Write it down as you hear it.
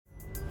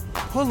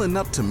Pulling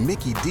up to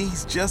Mickey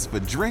D's just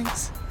for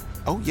drinks?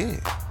 Oh yeah,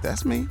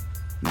 that's me.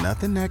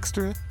 Nothing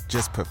extra,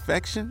 just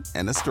perfection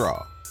and a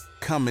straw.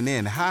 Coming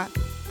in hot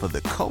for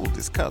the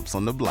coldest cups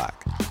on the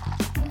block.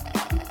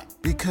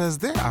 Because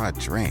there are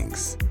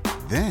drinks.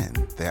 Then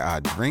there are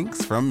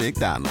drinks from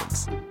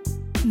McDonald's.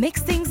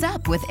 Mix things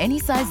up with any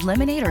size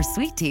lemonade or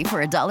sweet tea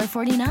for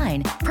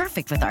 $1.49.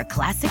 Perfect with our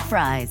classic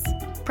fries.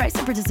 Price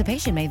and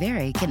participation may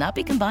vary. Cannot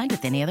be combined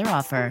with any other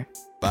offer.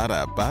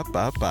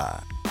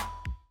 Ba-da-ba-ba-ba.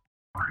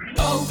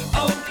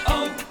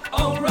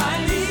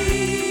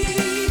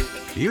 O'Reilly.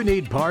 You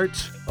need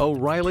parts?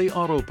 O'Reilly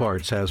Auto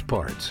Parts has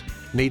parts.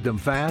 Need them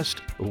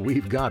fast?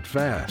 We've got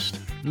fast.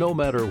 No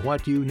matter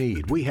what you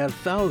need, we have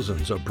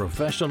thousands of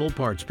professional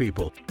parts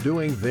people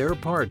doing their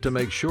part to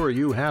make sure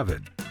you have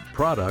it.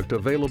 Product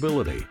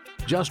availability.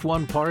 Just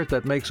one part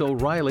that makes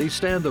O'Reilly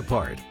stand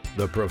apart.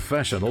 The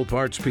professional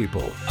parts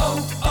people.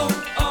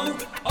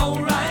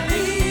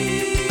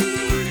 O'Reilly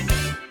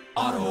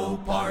Auto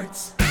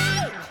Parts.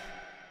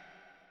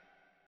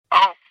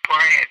 Oh,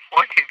 Brad,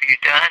 what have you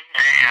done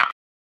now?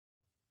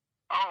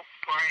 Oh,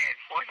 Brad,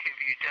 what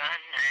have you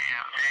done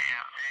now?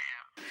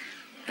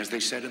 As they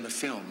said in the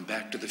film,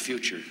 Back to the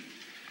Future,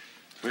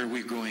 where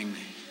we're going,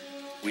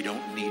 we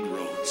don't need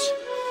roads.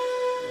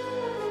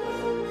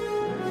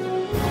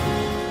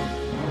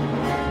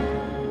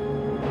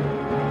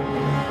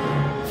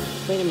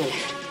 Wait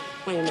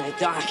a minute,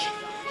 Doc.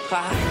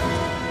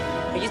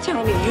 Are you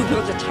telling me you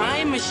built a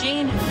time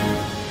machine?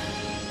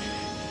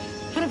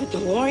 Out of a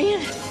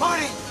DeLorean?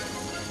 Marty!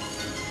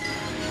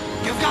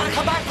 You've got to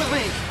come back with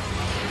me!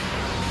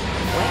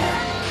 Where?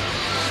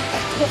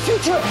 Back to the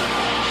future!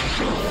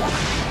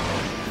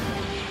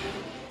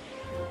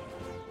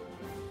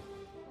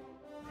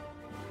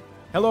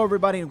 Hello,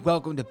 everybody, and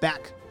welcome to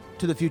Back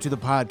to the Future, the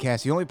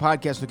podcast, the only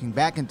podcast looking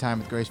back in time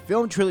with the greatest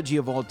film trilogy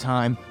of all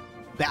time,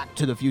 Back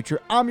to the Future.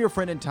 I'm your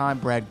friend in time,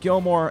 Brad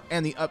Gilmore,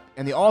 and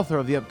the author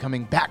of the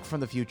upcoming Back from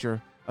the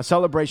Future, a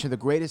celebration of the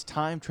greatest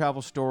time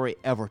travel story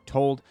ever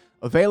told,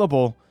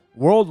 available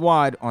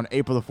worldwide on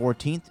April the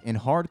 14th in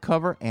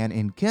hardcover and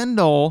in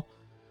Kindle.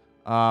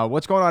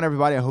 What's going on,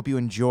 everybody? I hope you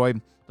enjoyed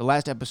the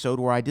last episode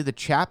where I did the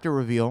chapter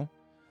reveal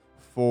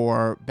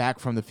for Back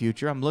from the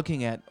Future. I'm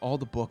looking at all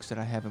the books that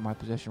I have in my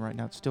possession right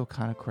now. It's still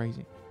kind of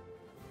crazy.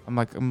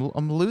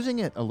 I'm losing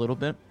it a little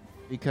bit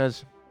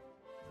because,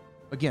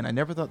 again, I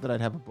never thought that I'd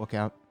have a book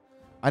out.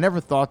 I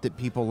never thought that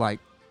people like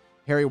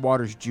Harry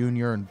Waters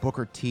Jr. and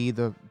Booker T,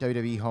 the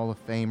WWE Hall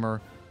of Famer,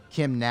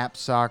 Kim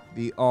Knapsack,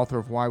 the author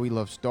of Why We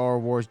Love Star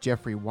Wars,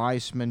 Jeffrey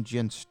Weissman,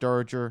 Jen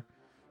Sturger,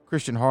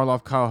 Christian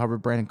Harloff, Kyle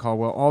Hubbard, Brandon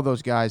Caldwell, all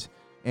those guys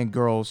and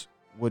girls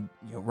would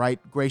write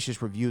gracious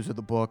reviews of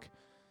the book.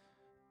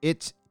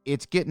 It's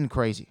getting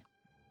crazy.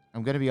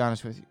 I'm going to be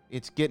honest with you.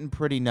 It's getting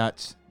pretty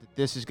nuts that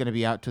this is going to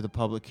be out to the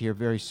public here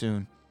very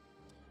soon.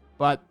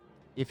 But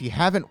if you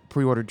haven't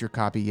pre-ordered your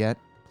copy yet,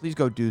 please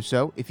go do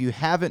so. If you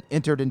haven't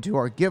entered into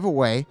our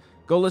giveaway,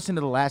 go listen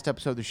to the last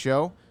episode of the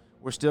show.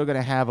 We're still going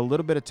to have a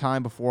little bit of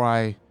time before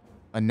I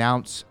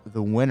announce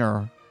the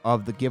winner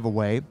of the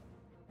giveaway.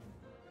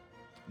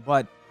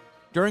 But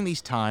during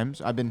these times,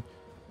 a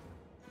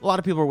lot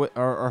of people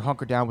are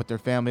hunkered down with their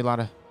family. A lot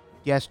of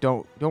guests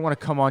don't want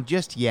to come on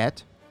just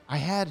yet.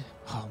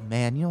 Oh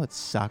man, you know what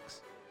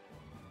sucks?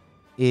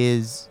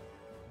 Is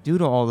due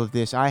to all of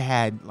this, I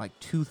had like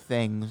two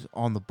things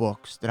on the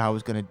books that I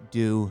was going to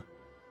do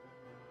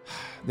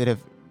that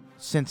have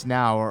since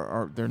now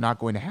are they're not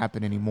going to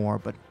happen anymore.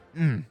 But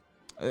should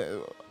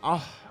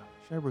I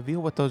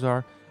reveal what those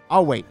are?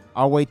 I'll wait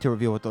to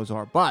reveal what those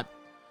are. But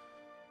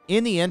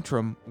in the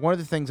interim, one of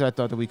the things I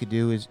thought that we could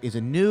do is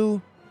a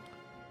new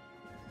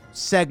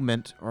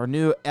segment or a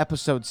new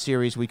episode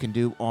series we can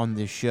do on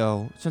this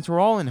show. Since we're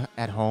all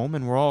at home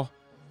and we're all,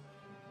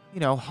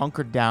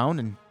 hunkered down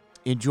and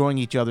enjoying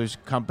each other's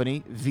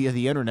company via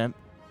the internet,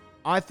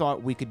 I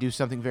thought we could do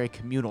something very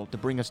communal to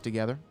bring us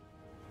together.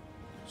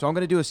 So I'm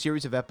going to do a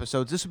series of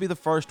episodes. This will be the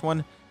first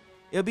one.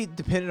 It'll be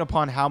dependent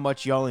upon how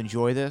much y'all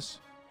enjoy this,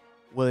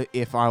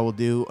 if I will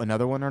do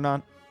another one or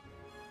not.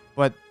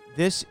 But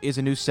this is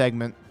a new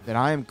segment that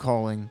I am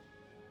calling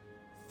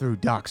Through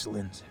Doc's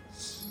Lenses.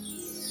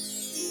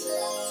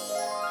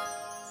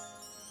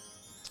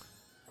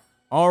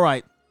 All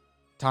right,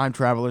 time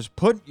travelers,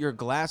 put your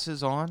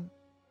glasses on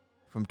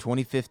from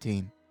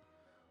 2015.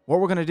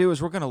 What we're going to do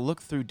is we're going to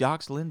look through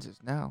Doc's lenses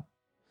now,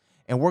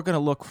 and we're going to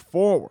look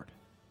forward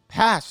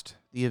past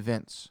the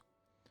events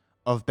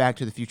of Back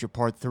to the Future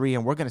Part 3,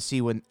 and we're going to see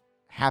what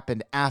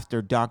happened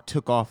after Doc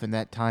took off in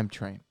that time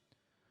train.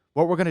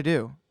 What we're going to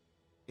do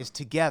is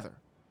together,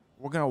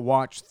 we're going to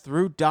watch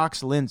through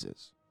Doc's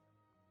lenses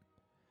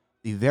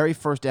the very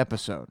first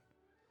episode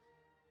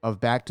of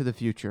Back to the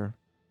Future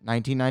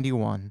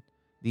 1991,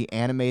 the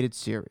animated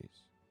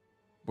series.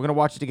 We're going to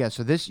watch it together.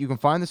 So you can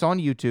find this on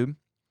YouTube.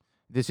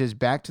 This is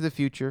Back to the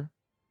Future,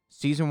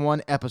 Season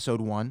 1,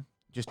 Episode 1.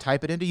 Just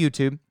type it into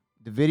YouTube.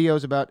 The video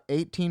is about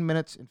 18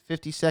 minutes and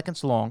 50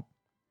 seconds long.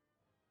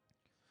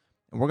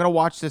 And we're going to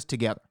watch this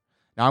together.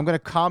 Now, I'm going to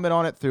comment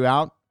on it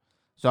throughout.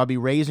 So I'll be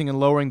raising and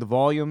lowering the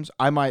volumes.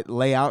 I might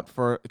lay out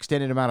for an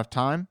extended amount of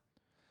time.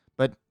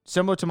 But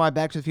similar to my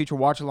Back to the Future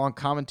watch-along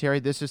commentary,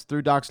 this is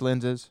through Doc's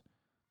lenses.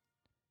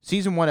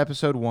 Season 1,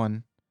 Episode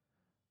 1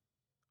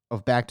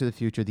 of Back to the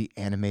Future, the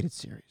animated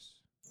series.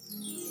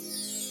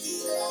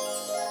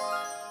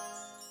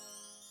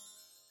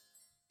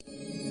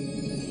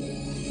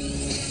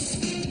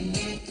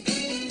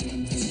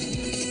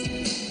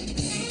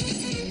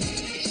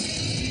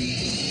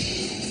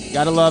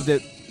 Gotta love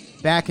that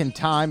Back in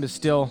Time is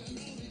still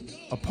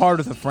a part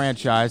of the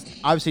franchise.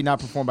 Obviously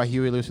not performed by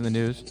Huey Lewis in the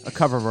News. A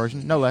cover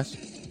version, no less.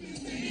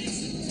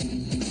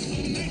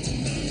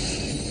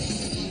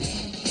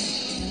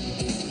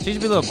 Seems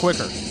to be a little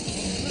quicker.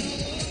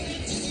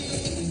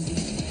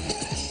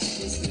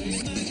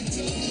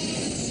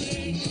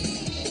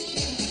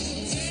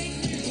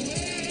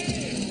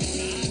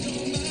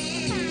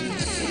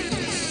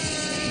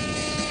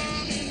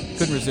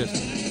 Couldn't resist.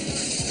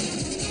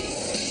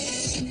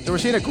 So we're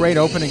seeing a great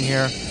opening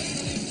here.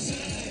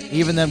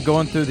 Even them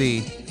going through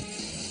the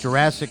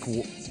Jurassic,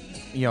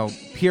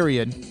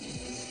 period.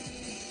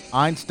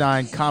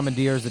 Einstein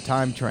commandeers the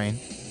time train.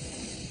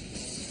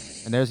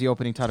 And there's the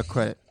opening title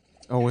credit.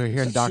 Oh, we're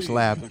here in Doc's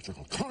lab.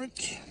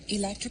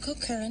 Electrical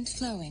current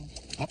flowing.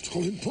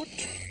 Optical input.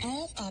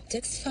 All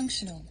optics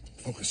functional.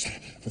 Focus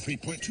for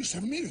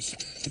 3.27 meters.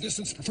 The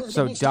distance preferred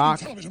So by most Doc...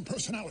 television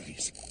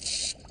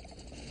personalities.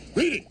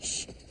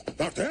 Greetings.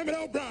 Dr. Emmett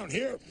L. Brown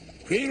here,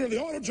 creator of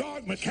the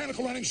Auto-Jog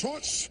mechanical running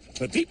shorts,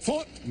 the Deep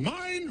Thought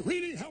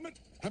mind-reading helmet,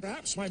 and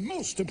perhaps my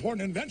most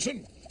important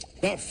invention,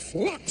 the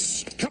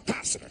flux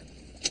capacitor.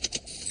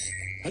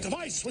 A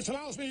device which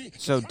allows me...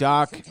 So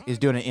Doc is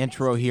doing an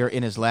intro here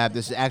in his lab.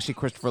 This is actually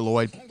Christopher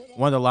Lloyd,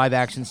 one of the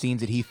live-action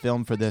scenes that he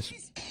filmed for this.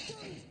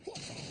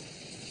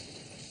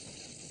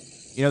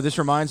 You know, this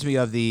reminds me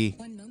of the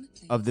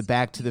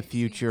Back to the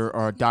Future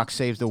or Doc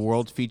Saves the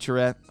World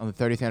featurette on the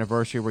 30th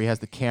anniversary where he has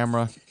the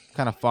camera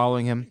kind of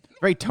following him.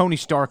 Very Tony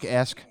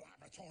Stark-esque.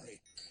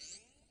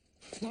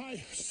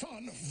 My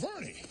son,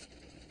 Vernie.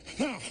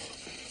 Now,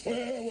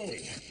 where were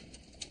we?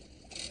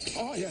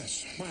 Oh,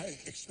 yes, my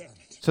experiment.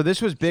 So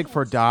this was big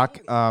for Doc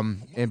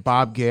and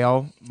Bob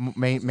Gale,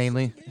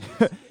 mainly.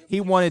 He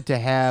wanted to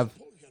have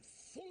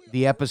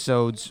the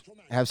episodes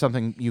have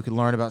something you could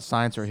learn about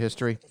science or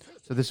history.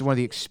 So this is one of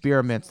the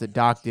experiments that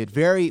Doc did.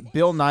 Very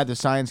Bill Nye the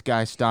Science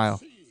Guy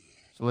style.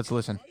 So let's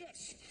listen.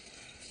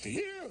 The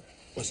year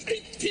was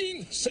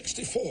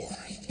 1864.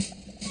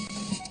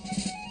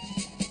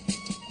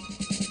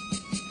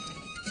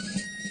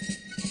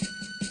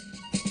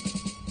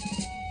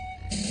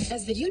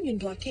 As the Union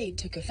blockade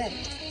took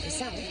effect, the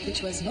South,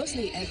 which was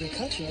mostly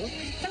agricultural,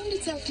 found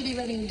itself to be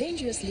running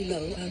dangerously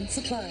low on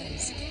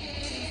supplies.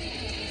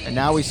 And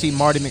now we see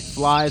Marty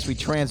McFly as we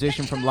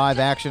transition from live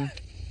action.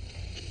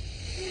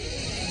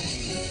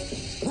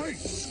 Great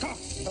Scott!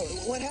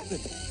 What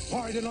happened?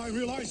 Why didn't I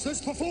realize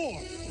this before?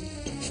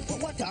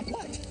 What, Doc?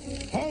 What?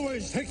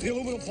 Always take the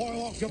aluminum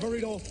foil off your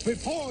burrito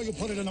before you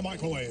put it in the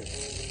microwave.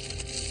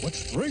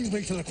 Which brings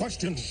me to the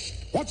question,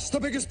 what's the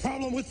biggest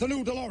problem with the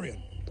new DeLorean?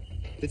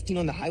 15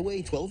 on the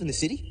highway, 12 in the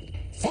city?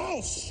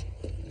 False!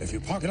 If you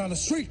park it on the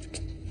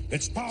street,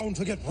 it's bound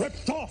to get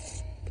ripped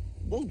off.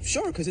 Well,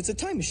 sure, because it's a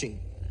time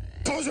machine.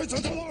 Because it's a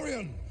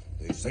DeLorean!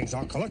 These things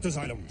are collector's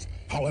items.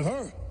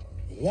 However,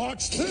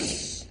 watch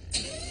this!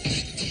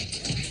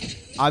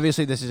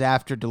 Obviously, this is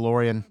after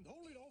DeLorean.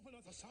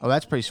 Oh,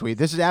 that's pretty sweet.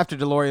 This is after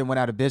DeLorean went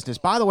out of business.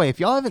 By the way, if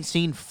y'all haven't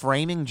seen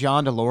Framing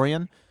John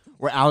DeLorean,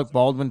 where Alec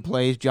Baldwin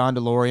plays John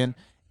DeLorean,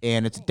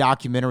 and it's a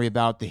documentary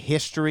about the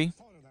history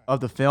of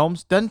the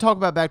films. Doesn't talk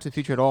about Back to the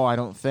Future at all, I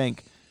don't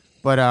think.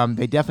 But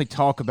they definitely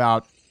talk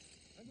about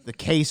the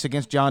case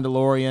against John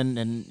DeLorean,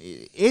 and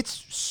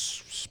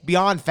it's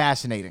beyond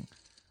fascinating.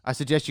 I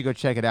suggest you go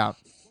check it out.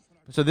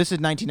 So this is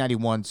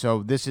 1991,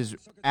 so this is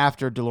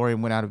after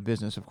DeLorean went out of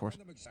business, of course.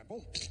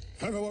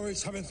 February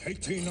 7th,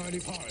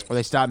 1895. Or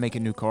they stopped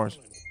making new cars.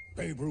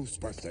 Babe Ruth's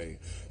birthday.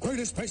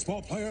 Greatest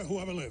baseball player who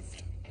ever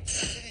lived.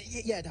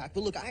 Yeah, Doc,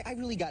 but look, I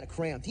really got a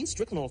cramp. Dean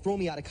Strickland will throw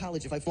me out of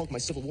college if I flunk my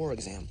Civil War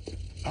exam.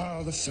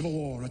 Ah, the Civil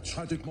War, a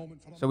tragic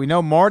moment. So we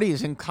know Marty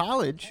is in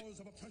college,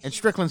 and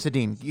Strickland's the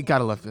dean. You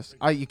gotta love this.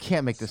 You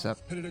can't make this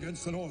up. Pitted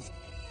against the North,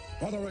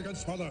 brother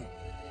against brother.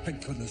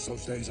 Thank goodness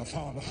those days are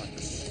far behind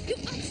us. You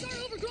upstart,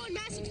 overgrown,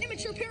 massive,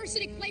 immature,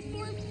 parasitic life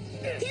form.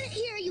 Get it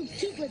here, you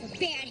geek with a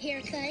bad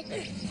haircut.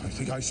 I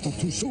think I spoke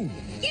too soon.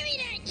 Give me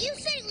that! You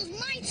said it was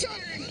my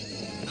turn!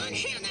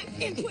 Unhand that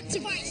input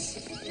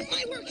device!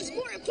 My work is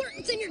more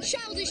important than your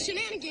childish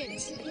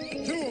shenanigans!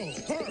 Jules,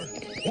 Bird,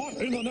 what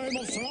in the name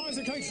of Sir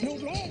Isaac H.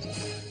 Newton?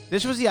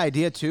 This was the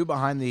idea, too,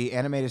 behind the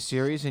animated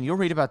series, and you'll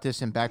read about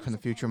this in Back from the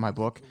Future in my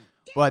book.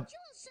 But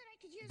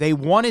they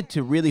wanted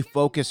to really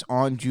focus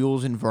on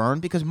Jules and Vern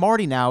because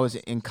Marty now is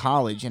in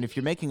college, and if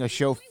you're making a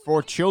show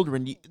for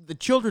children, the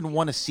children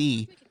want to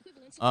see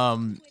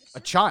a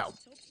child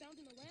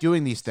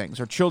doing these things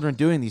or children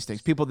doing these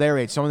things, people their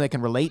age, someone they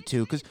can relate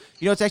to. Because,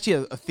 you know, it's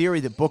actually a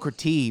theory that Booker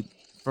T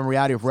from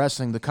Reality of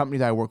Wrestling, the company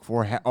that I work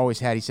for, always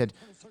had. He said,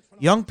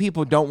 young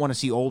people don't want to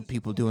see old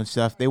people doing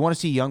stuff. They want to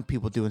see young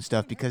people doing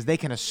stuff because they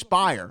can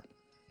aspire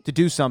to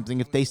do something,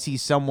 if they see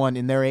someone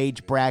in their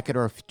age bracket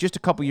or just a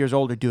couple years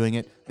older doing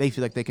it, they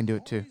feel like they can do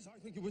it too. I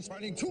think you were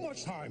spending too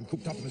much time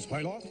cooped up in this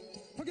playloft.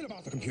 Forget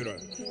about the computer.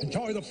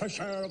 Enjoy the fresh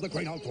air of the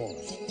great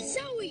outdoors.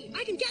 Zoe,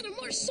 I can gather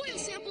more soil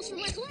samples for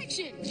my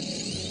collection.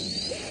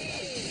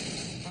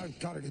 I've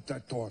got to get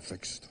that door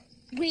fixed.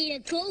 Way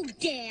to go,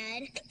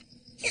 Dad.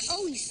 You're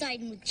always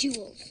siding with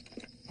Jules.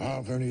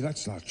 Ah, Vernie,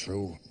 that's not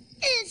true.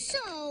 Is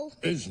so.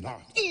 Is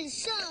not.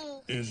 Is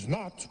so. Is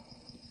not.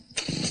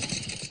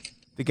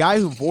 The guy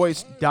who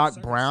voiced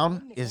Doc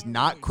Brown is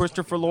not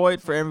Christopher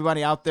Lloyd, for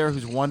everybody out there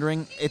who's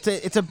wondering.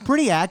 It's a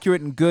pretty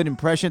accurate and good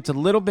impression. It's a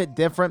little bit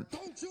different.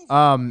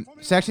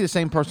 It's actually the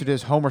same person who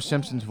does Homer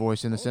Simpson's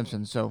voice in The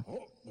Simpsons. So,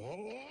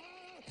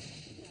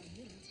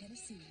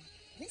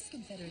 This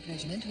Confederate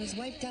regiment was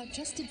wiped out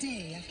just a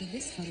day after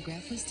this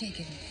photograph was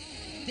taken.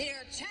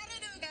 Near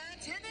Chattanooga,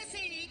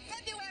 Tennessee,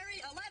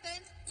 February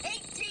 11th,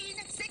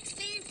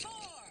 1864.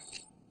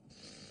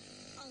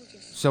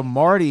 so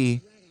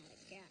Marty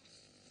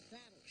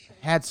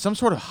had some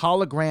sort of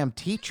hologram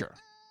teacher.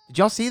 Did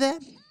y'all see that?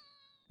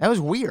 That was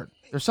weird.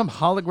 There's some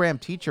hologram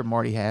teacher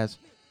Marty has,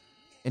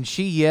 and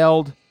she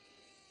yelled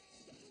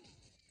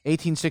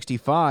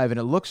 1865, and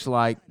it looks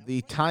like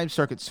the time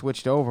circuit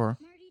switched over.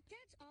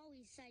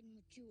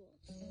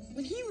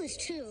 When he was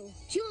 2,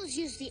 Jules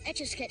used the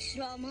Etch-a-Sketch to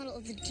draw a model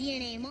of the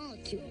DNA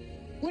molecule,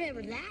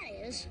 whatever that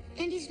is,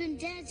 and he's been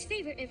Dad's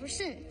favorite ever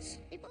since.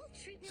 They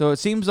both treat me. So it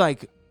seems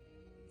like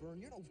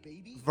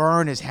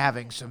Vern is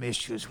having some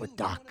issues with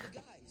Doc.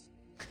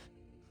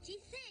 Gee,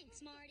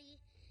 thanks, Marty.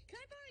 Can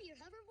I borrow your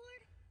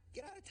hoverboard?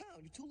 Get out of town.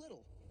 You're too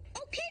little.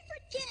 Okay,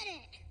 forget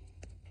it.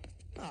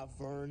 Ah,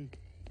 Vern.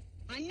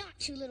 I'm not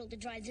too little to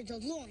drive the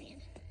DeLorean.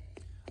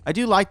 I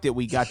do like that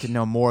we got to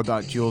know more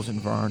about Jules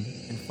and Vern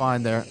and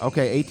find their,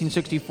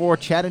 1864,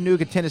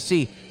 Chattanooga,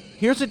 Tennessee.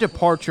 Here's a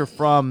departure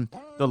from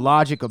the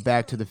logic of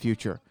Back to the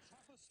Future.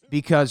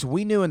 Because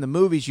we knew in the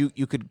movies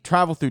you could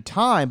travel through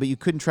time, but you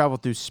couldn't travel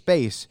through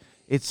space.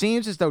 It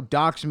seems as though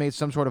Doc's made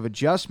some sort of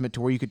adjustment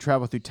to where you could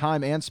travel through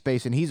time and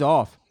space, and he's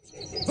off.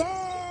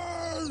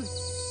 Vern!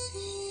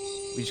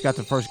 We just got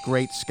the first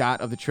great Scott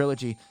of the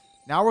trilogy.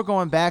 Now we're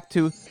going back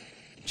to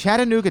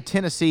Chattanooga,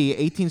 Tennessee,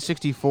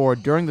 1864,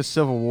 during the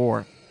Civil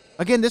War.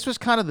 Again, this was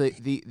kind of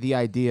the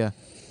idea.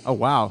 Oh,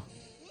 wow.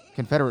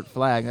 Confederate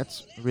flag.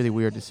 That's really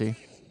weird to see.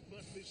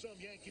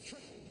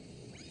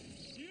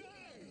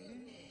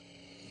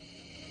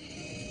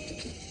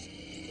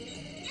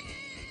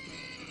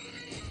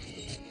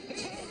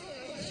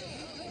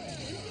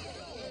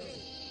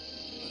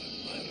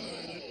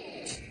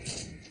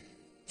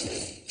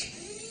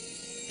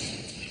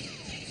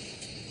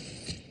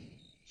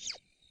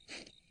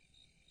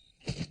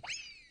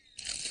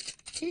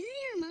 Didn't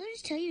your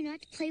mothers tell you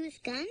not to play with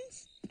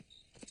guns?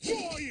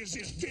 Why is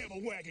this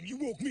devil wagon you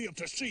woke me up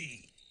to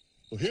see?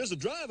 Well, here's the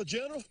driver,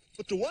 General,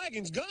 but the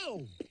wagon's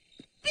gone.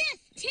 Biff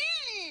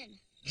Tannen!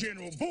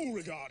 General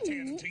Beauregard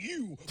Tannen to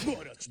you,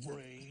 buttocks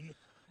brain.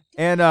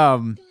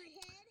 And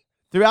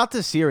throughout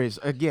the series,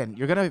 again,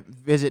 you're going to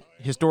visit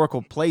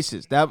historical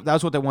places.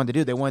 That's what they wanted to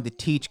do. They wanted to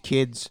teach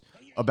kids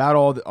about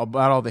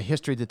all the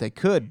history that they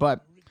could,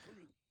 but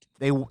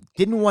they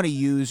didn't want to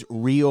use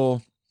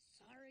real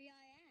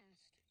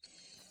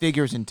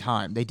figures in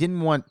time. They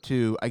didn't want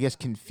to, I guess,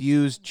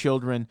 confuse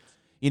children.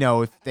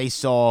 If they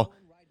saw,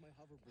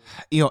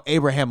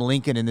 Abraham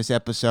Lincoln in this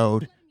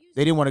episode,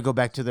 they didn't want to go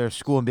back to their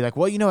school and be like,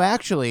 well,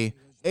 actually,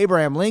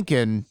 Abraham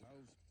Lincoln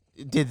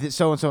did this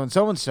so-and-so and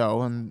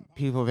so-and-so, and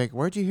people are like,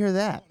 where'd you hear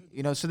that?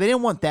 So they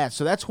didn't want that.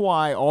 So that's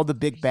why all the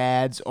big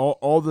bads,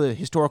 all the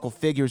historical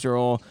figures are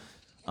all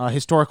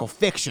historical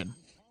fiction,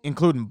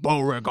 including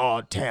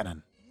Beauregard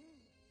Tannen.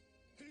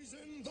 He's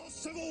in the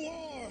Civil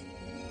War.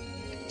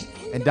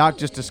 And Doc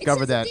just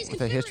discovered that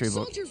with a history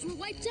book. Soldiers were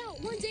wiped out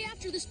one day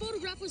after this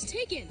photograph was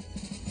taken.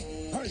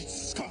 Hey,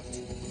 Scott,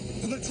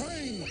 to the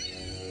train.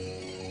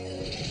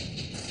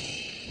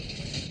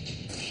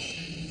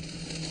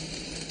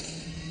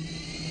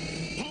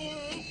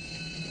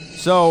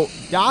 So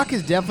Doc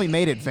has definitely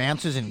made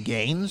advances and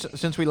gains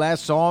since we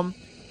last saw him,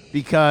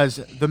 because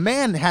the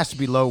man has to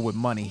be low with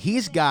money.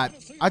 He's got,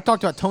 I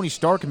talked about Tony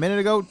Stark a minute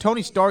ago.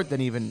 Tony Stark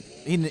didn't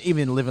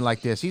even living like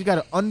this. He's got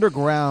an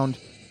underground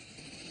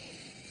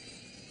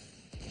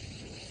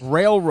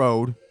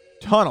railroad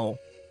tunnel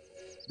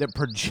that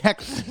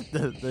projects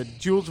the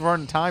Jules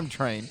Verne time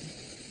train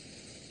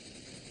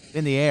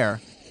in the air.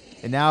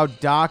 And now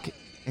Doc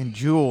and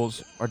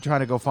Jules are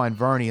trying to go find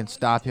Vernie and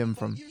stop him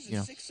from, 6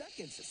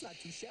 seconds. It's not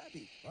too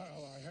shabby. Well,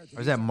 I had to Or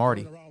is that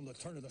Marty? around the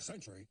turn of the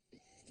century.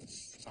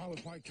 Now,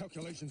 if my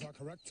calculations are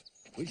correct,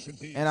 we should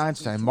be... And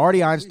Einstein.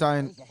 Marty,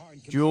 Einstein,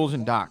 Jules,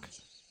 and Doc.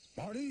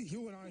 Marty,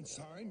 you and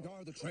Einstein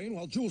guard the train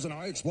while Jules and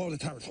I explore the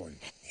territory.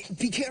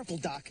 Be careful,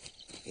 Doc.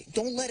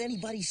 Don't let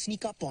anybody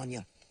sneak up on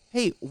you.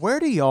 Hey, where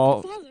do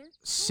y'all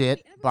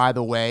sit, by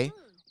the way,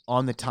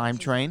 on the time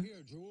train?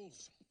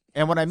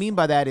 And what I mean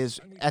by that is,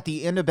 at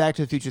the end of Back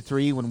to the Future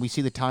 3, when we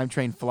see the time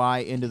train fly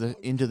into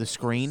the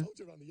screen,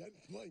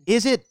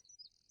 is it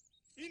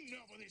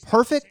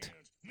perfect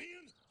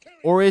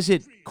or is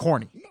it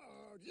corny?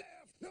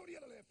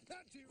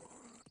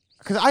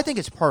 because I think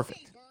it's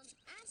perfect.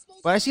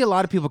 But I see a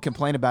lot of people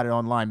complain about it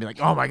online, be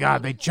like, oh my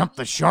God, they jumped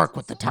the shark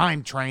with the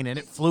time train and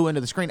it flew into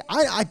the screen.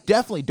 I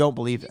definitely don't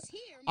believe it.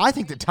 I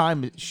think the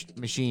time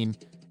machine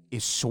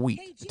is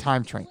sweet, the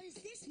time train.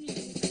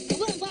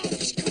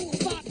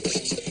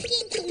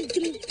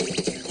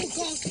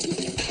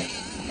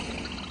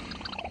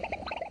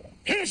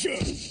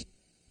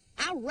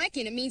 I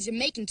reckon it means you're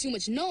making too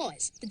much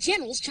noise. The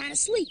general's trying to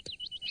sleep.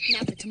 Now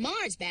for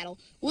tomorrow's battle,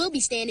 we'll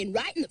be standing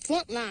right in the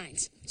front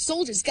lines.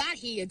 Soldiers got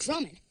here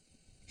drumming.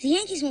 The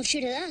Yankees won't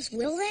shoot at us,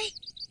 will they?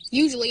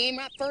 Usually aim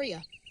right for you.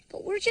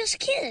 But we're just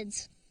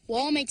kids.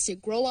 Wall makes you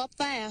grow up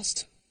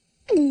fast.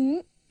 Come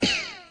on.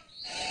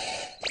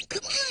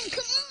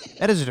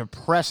 That is a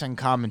depressing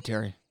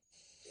commentary.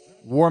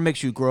 War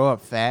makes you grow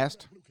up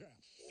fast.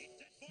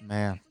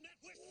 Man.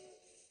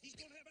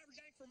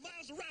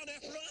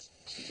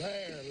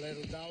 There,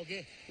 little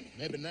doggy.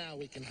 Maybe now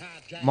we can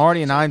hijack.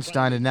 Marty and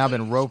Einstein had now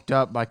been roped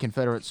up by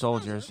Confederate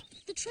soldiers.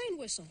 The train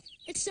whistle.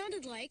 It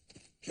sounded like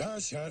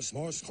Yes,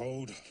 Morse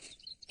code.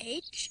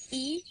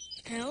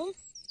 H-E-L.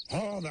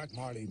 Oh, that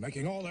Marty,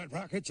 making all that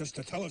racket just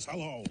to tell us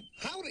hello.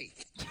 Howdy.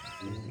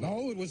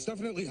 No, it was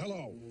definitely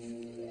hello.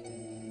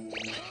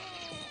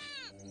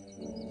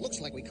 Looks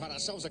like we caught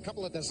ourselves a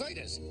couple of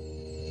deserters.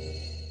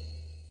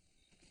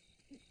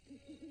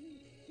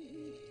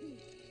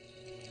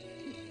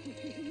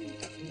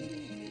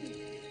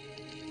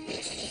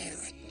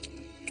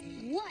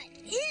 What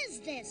is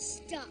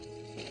this stuff?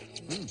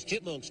 It's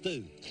chipmunk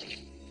stew.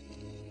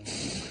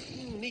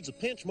 Needs a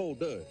pinch more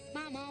dirt.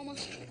 My mama,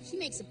 she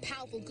makes a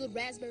powerful good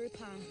raspberry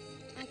pie.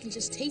 I can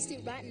just taste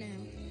it right now.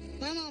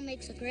 My mom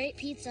makes a great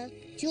pizza.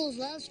 Jules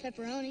loves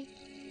pepperoni.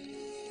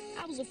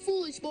 I was a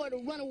foolish boy to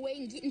run away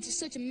and get into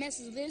such a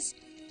mess as this.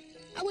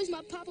 I wish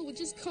my papa would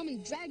just come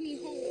and drag me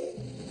home.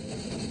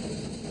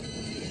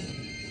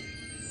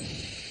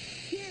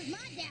 Here's my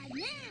dad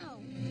now.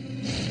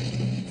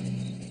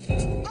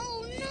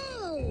 Oh,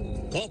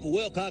 no! Corporal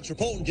Wilcox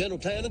reporting, General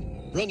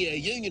Tannen. Brung you a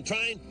Union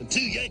train and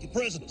 2 Yankee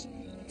prisoners.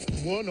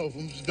 One of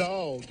them's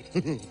dog.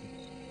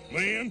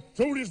 Man,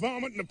 throw this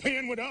varmint in the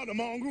pen without the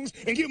mongrels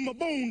and give him a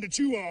bone to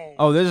chew on.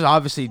 Oh, this is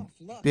obviously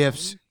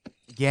Biff's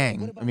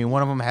gang. I mean,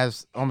 one of them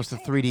has almost the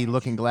 3D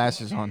looking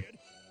glasses on.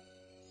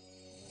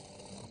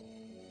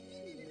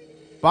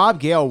 Bob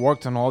Gale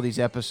worked on all these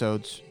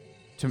episodes,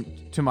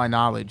 to my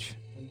knowledge.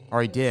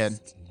 Or he did.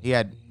 He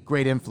had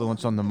great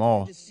influence on them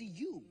all.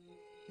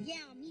 Yeah,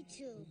 me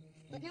too.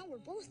 But now we're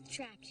both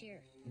trapped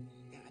here.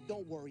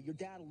 Don't worry, your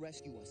dad will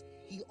rescue us.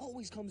 He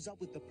always comes up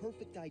with the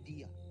perfect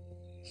idea.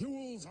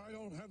 Jules, I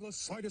don't have the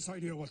slightest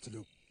idea what to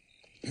do.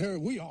 Here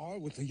we are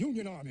with the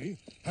Union Army,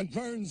 and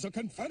Burns a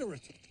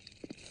Confederate.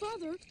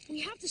 Father, we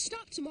have to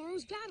stop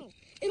tomorrow's battle.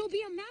 It'll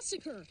be a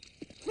massacre.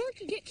 Bert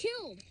could get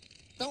killed.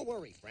 Don't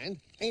worry, friend.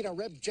 Ain't a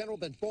Reb general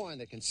been born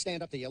that can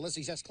stand up to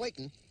Ulysses S.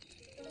 Clayton.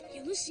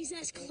 Ulysses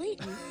S.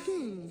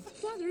 Clayton?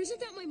 Father, isn't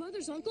that my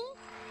mother's uncle?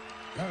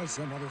 Yes,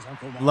 your mother's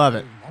uncle. Love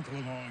it.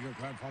 Uncle-in-law, your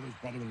grandfather's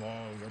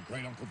brother-in-law, your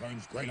great-uncle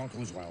Burns'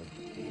 great-uncle as well.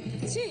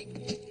 That's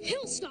it.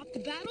 He'll stop the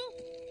battle.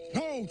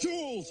 No,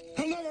 Jules!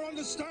 He'll never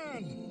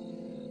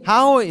understand!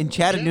 How in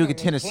Chattanooga,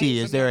 Tennessee,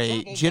 is there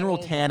a General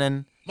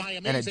Tannen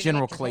and a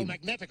General Clayton? My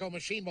magnetico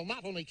machine will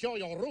not only cure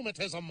your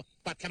rheumatism,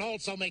 but can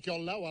also make your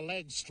lower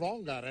legs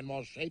stronger and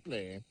more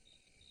shapely.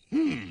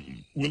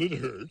 Will it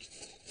hurt?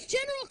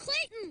 General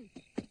Clayton!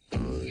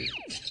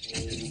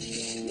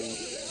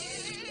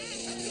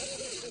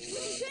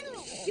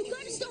 General, you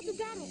gotta stop the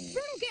battle.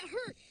 Bert will get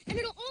hurt, and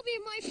it'll all be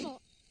my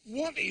fault.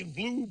 What in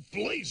blue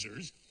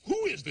blazers?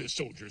 Who is this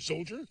soldier?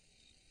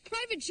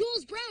 Private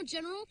Jules Brown,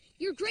 General,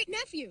 your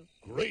great-nephew.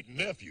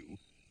 Great-nephew?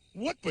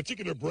 What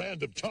particular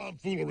brand of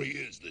tomfoolery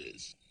is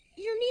this?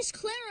 Your niece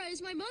Clara is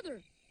my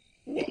mother.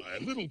 Why,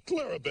 little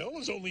Clarabelle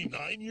is only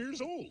 9 years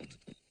old.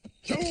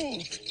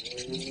 Jules!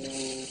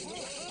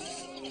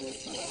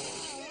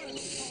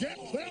 Get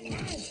them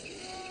out!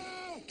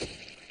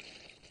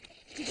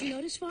 Did you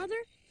notice, Father?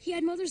 He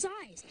had Mother's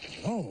eyes.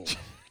 Oh,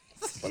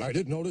 but I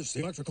did notice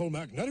the electrical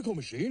magnetical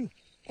machine.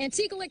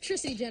 Antique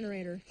electricity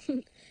generator.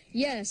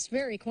 Yes,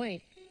 very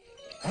quaint.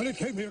 And it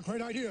gave me a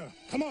great idea.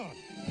 Come on.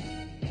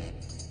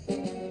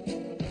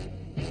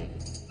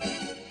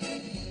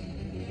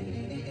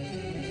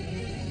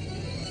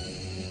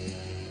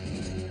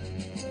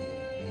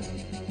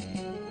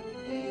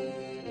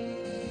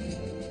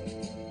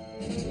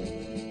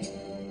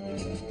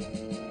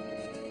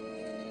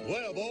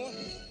 Well, boy,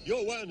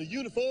 you're wearing the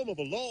uniform of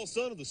a lost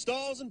son of the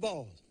stars and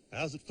bars.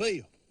 How's it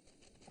feel?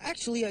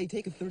 Actually, I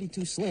take a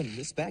 32 Slim.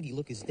 This baggy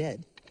look is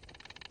dead.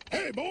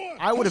 Hey, boy!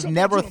 I would have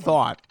never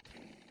thought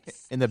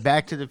in the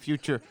Back to the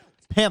Future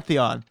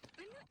pantheon,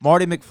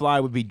 Marty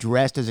McFly would be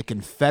dressed as a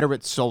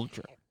Confederate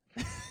soldier.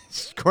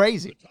 It's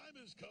crazy.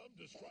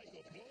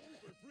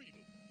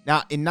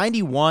 Now, in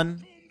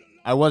 91,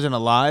 I wasn't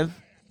alive.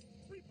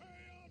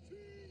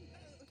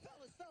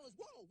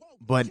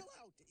 But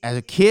as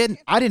a kid,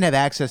 I didn't have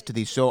access to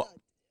these. So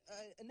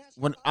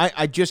when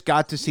I just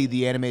got to see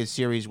the animated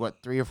series,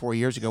 3 or 4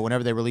 years ago,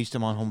 whenever they released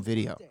them on home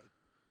video.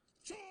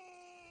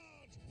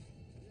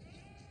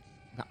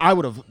 I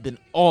would have been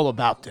all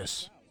about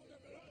this.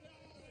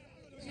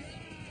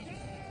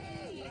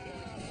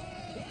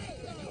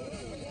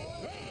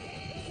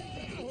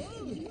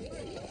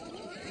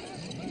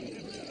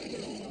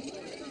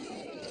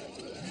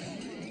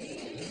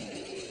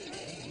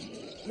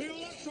 The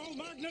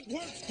electromagnet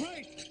works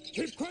great.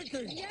 Keep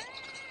cranking.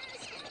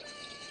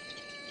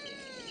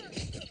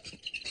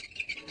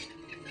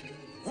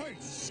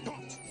 Great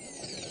Scott.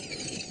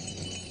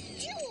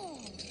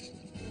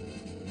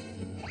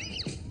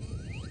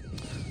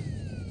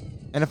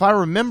 And if I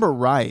remember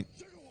right,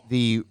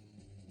 the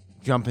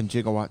jumping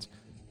gigawatts,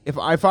 if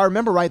I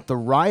remember right, the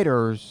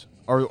writers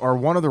or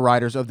one of the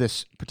writers of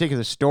this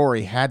particular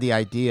story had the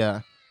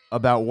idea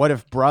about what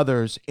if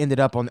brothers ended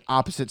up on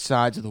opposite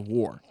sides of the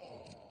war.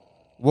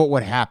 What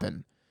would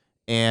happen?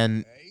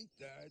 And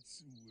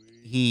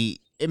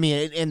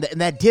and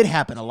that did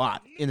happen a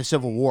lot in the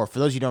Civil War. For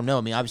those of you who don't know,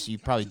 I mean, obviously you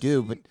probably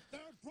do, but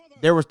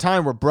there was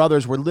time where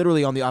brothers were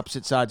literally on the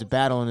opposite sides of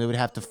battle, and they would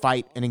have to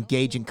fight and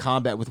engage in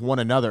combat with one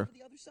another.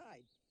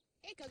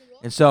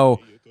 And so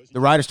the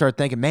writers started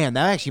thinking, man,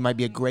 that actually might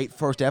be a great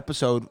first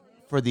episode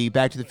for the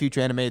Back to the Future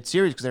animated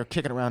series, because they were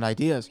kicking around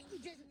ideas.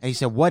 And he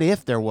said, what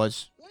if there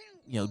was,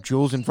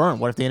 Jules and Vern?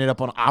 What if they ended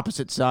up on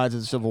opposite sides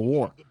of the Civil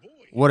War?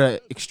 What an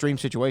extreme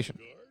situation.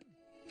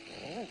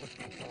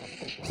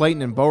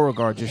 Clayton and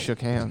Beauregard just shook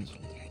hands.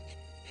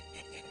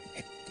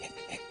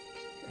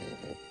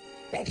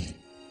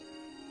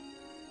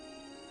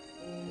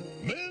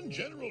 Men,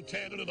 General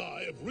Tannen and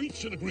I have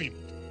reached an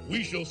agreement.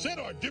 We shall set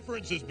our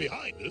differences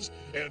behind us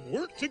and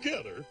work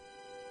together.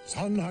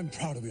 Son, I'm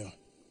proud of you.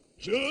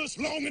 Just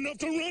long enough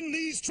to run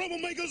these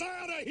troublemakers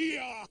out of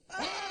here.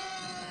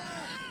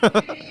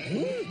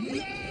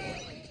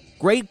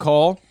 Great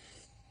call.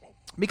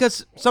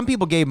 Because some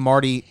people gave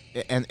Marty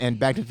and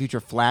Back to the Future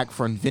flack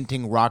for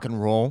inventing rock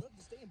and roll.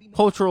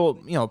 Cultural,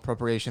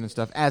 appropriation and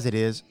stuff, as it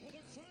is.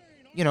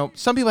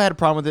 Some people had a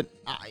problem with it.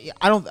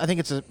 I think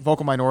it's a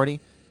vocal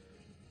minority.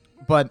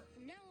 But,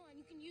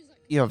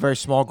 a very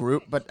small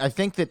group. But I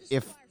think that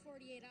if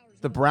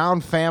the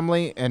Brown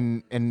family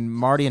and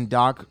Marty and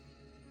Doc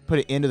put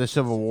it into the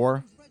Civil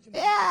War,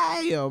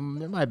 there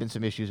might have been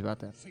some issues about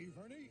that.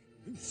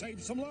 You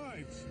saved some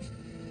lives.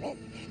 Oh.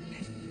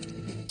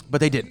 But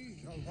they didn't.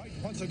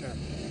 Once again,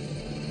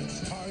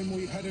 it's time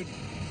we headed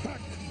back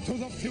to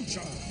the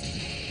future.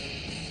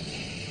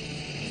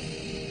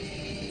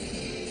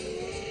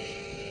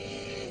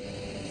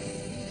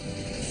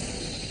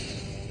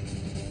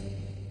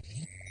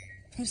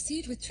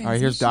 Proceed with translation. All right,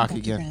 here's Doc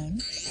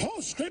again.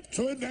 Postscript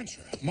to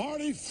adventure.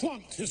 Marty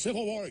flunked his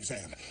Civil War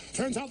exam.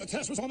 Turns out the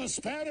test was on the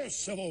Spanish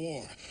Civil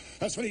War.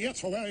 That's what he gets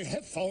for wearing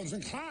headphones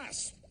in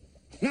class.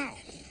 Now,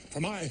 for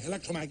my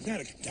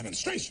electromagnetic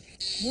demonstration.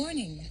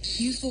 Warning,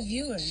 youthful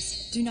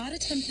viewers, do not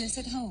attempt this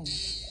at home.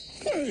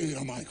 Wait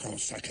a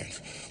microsecond.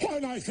 Why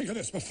didn't I think of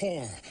this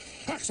before?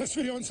 Access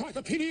Video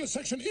Encyclopedia,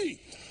 Section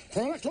E,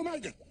 for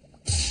electromagnet.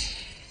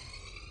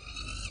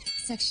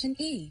 Section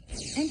E,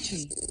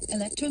 entry,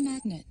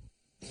 electromagnet.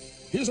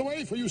 Here's a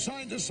way for you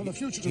scientists of the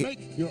future to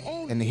make your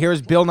own... And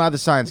here's Bill Nye the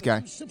Science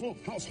Guy. ...simple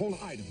household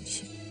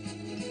items.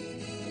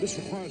 This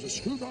requires a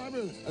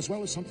screwdriver as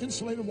well as some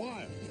insulated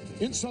wire.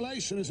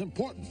 Insulation is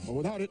important, for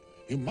without it,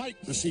 you might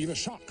receive a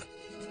shock.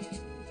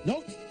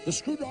 Note, the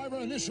screwdriver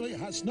initially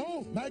has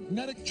no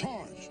magnetic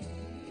charge.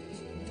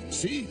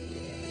 See?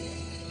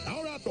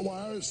 Now wrap the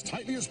wire as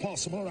tightly as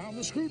possible around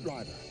the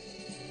screwdriver.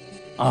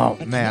 Oh,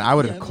 man, I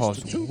would have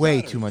caused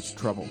way too much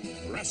trouble.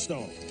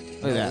 Presto.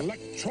 Look at that.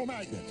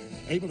 Electromagnet,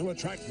 able to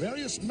attract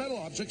various metal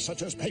objects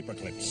such as paper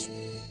clips.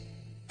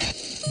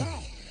 Now,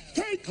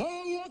 take a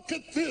look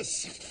at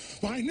this.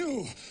 My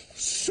new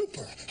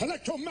super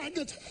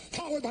electromagnet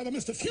powered by the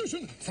Mr.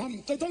 Fusion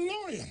from the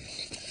DeLorean.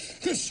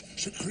 This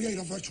should create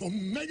a virtual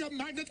mega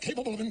magnet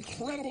capable of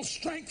incredible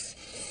strength.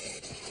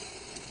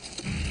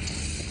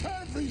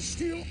 Every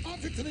steel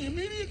object in the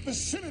immediate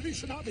vicinity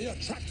should now be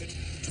attracted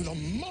to the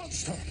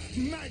monster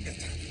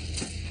magnet.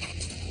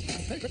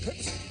 Paper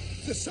clips,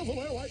 the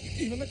silverware, like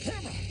even the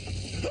camera.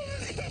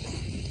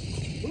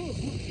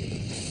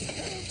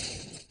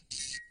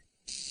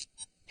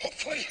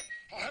 Hopefully,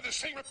 I'll have this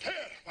thing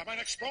repaired by my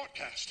next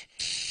broadcast.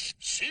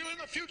 See you in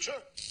the future.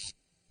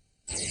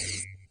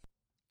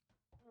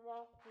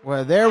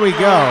 Well, there we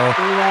go.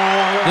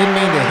 Didn't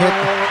mean to hit...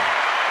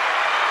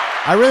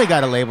 I really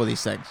got to label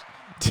these things.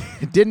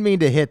 Didn't mean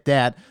to hit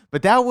that.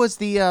 But that was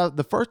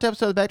the first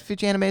episode of the Back to the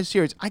Future animated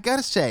series. I got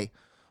to say,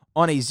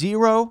 on a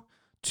 0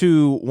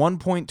 to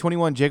 1.21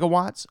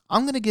 gigawatts,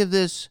 I'm going to give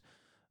this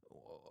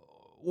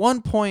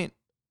 1.05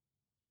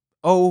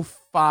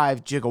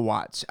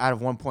 gigawatts out of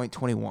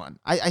 1.21.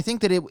 I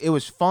think that it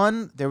was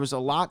fun. There was a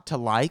lot to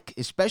like,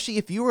 especially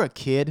if you were a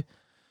kid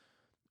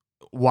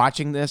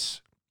watching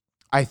this.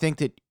 I think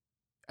that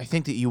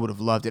you would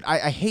have loved it.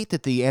 I hate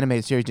that the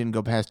animated series didn't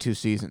go past 2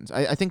 seasons.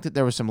 I think that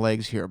there was some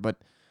legs here, but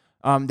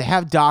to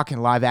have Doc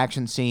in live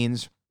action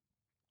scenes,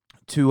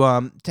 to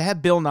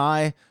have Bill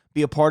Nye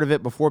be a part of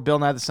it before Bill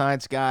Nye the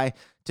Science Guy,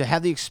 to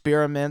have the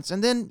experiments,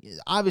 and then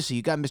obviously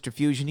you got Mr.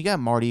 Fusion, you got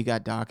Marty, you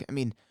got Doc. I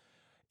mean,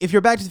 if you're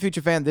a Back to the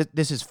Future fan,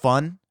 this is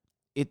fun.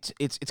 It's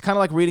kind of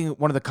like reading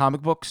one of the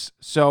comic books.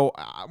 So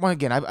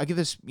again, I give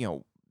this,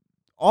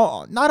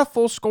 not a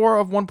full score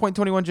of 1.21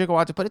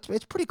 gigawatts, but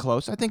it's pretty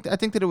close. I think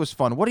that it was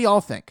fun. What do y'all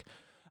think?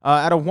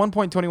 Out of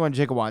 1.21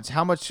 gigawatts,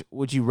 how much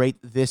would you rate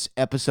this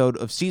episode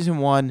of season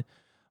 1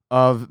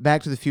 of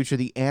Back to the Future,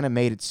 the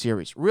animated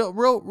series?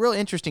 Real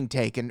interesting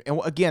take. And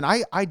again,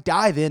 I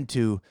dive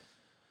into,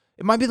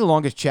 it might be the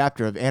longest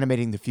chapter of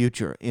animating the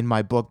future in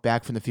my book,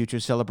 Back from the Future,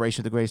 Celebration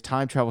of the Greatest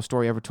Time Travel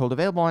Story Ever Told,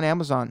 available on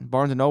Amazon,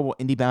 Barnes & Noble,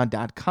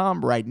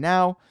 IndieBound.com right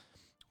now.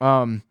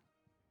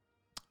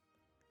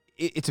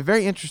 It's a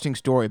very interesting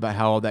story about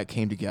how all that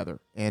came together.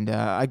 And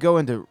I go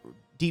into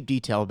deep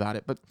detail about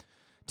it. But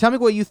tell me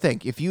what you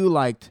think. If you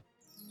liked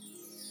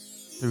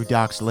Through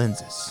Doc's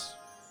Lenses.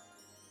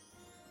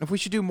 If we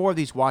should do more of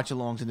these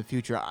watch-alongs in the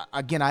future.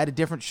 Again, I had a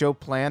different show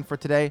planned for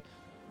today.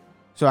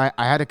 So I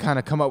had to kind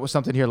of come up with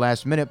something here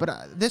last minute. But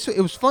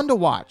it was fun to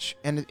watch.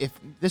 And if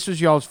this was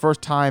y'all's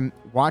first time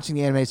watching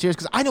the animated series,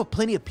 because I know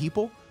plenty of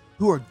people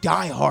who are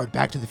die-hard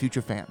Back to the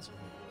Future fans,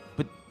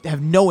 but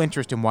have no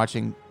interest in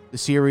watching the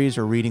series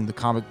or reading the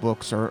comic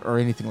books or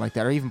anything like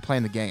that, or even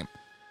playing the game.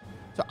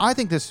 So I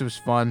think this was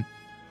fun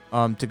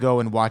to go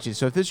and watch it.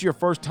 So if this is your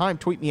first time,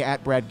 tweet me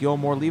at Brad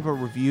Gilmore. Leave a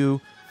review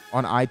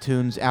on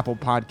iTunes, Apple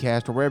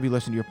Podcast, or wherever you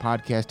listen to your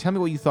podcast. Tell me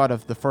what you thought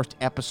of the first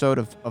episode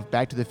of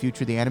Back to the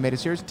Future, the animated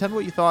series. And tell me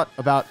what you thought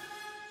about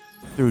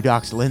Through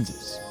Doc's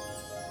Lenses.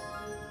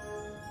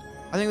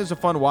 I think it was a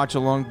fun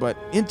watch-along, but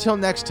until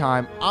next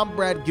time, I'm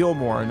Brad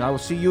Gilmore, and I will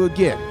see you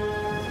again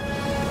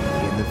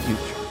in the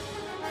future.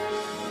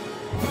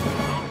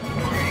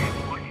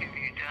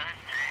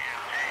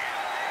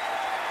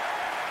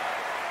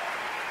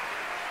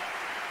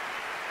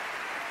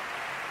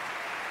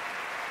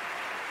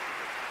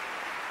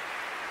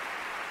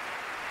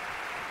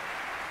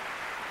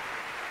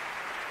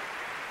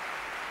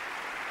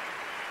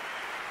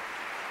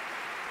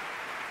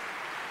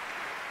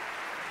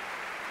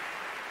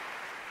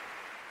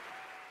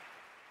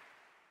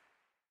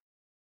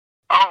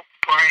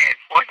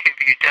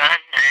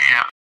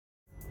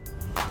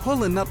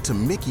 Pulling up to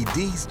Mickey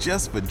D's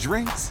just for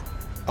drinks?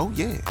 Oh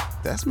yeah,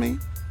 that's me.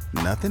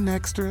 Nothing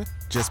extra,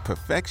 just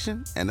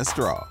perfection and a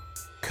straw.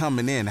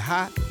 Coming in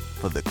hot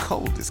for the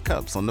coldest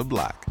cups on the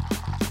block.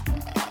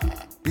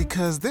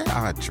 Because there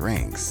are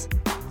drinks.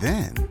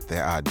 Then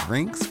there are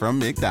drinks from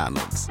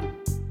McDonald's.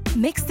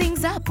 Mix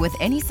things up with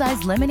any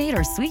size lemonade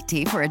or sweet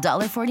tea for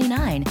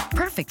 $1.49.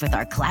 Perfect with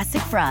our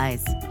classic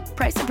fries.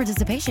 Price and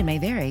participation may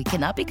vary.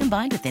 Cannot be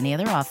combined with any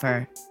other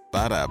offer.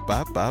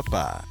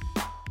 Ba-da-ba-ba-ba.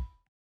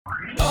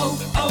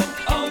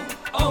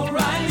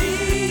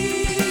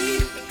 O'Reilly.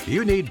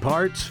 You need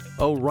parts?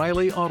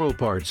 O'Reilly Auto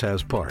Parts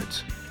has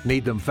parts.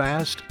 Need them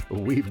fast?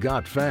 We've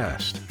got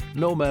fast.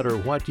 No matter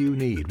what you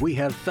need, we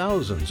have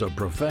thousands of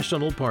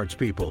professional parts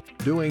people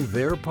doing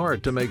their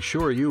part to make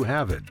sure you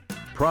have it.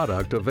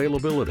 Product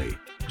availability.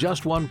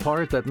 Just one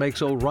part that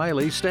makes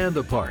O'Reilly stand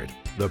apart.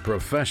 The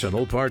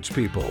professional parts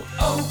people.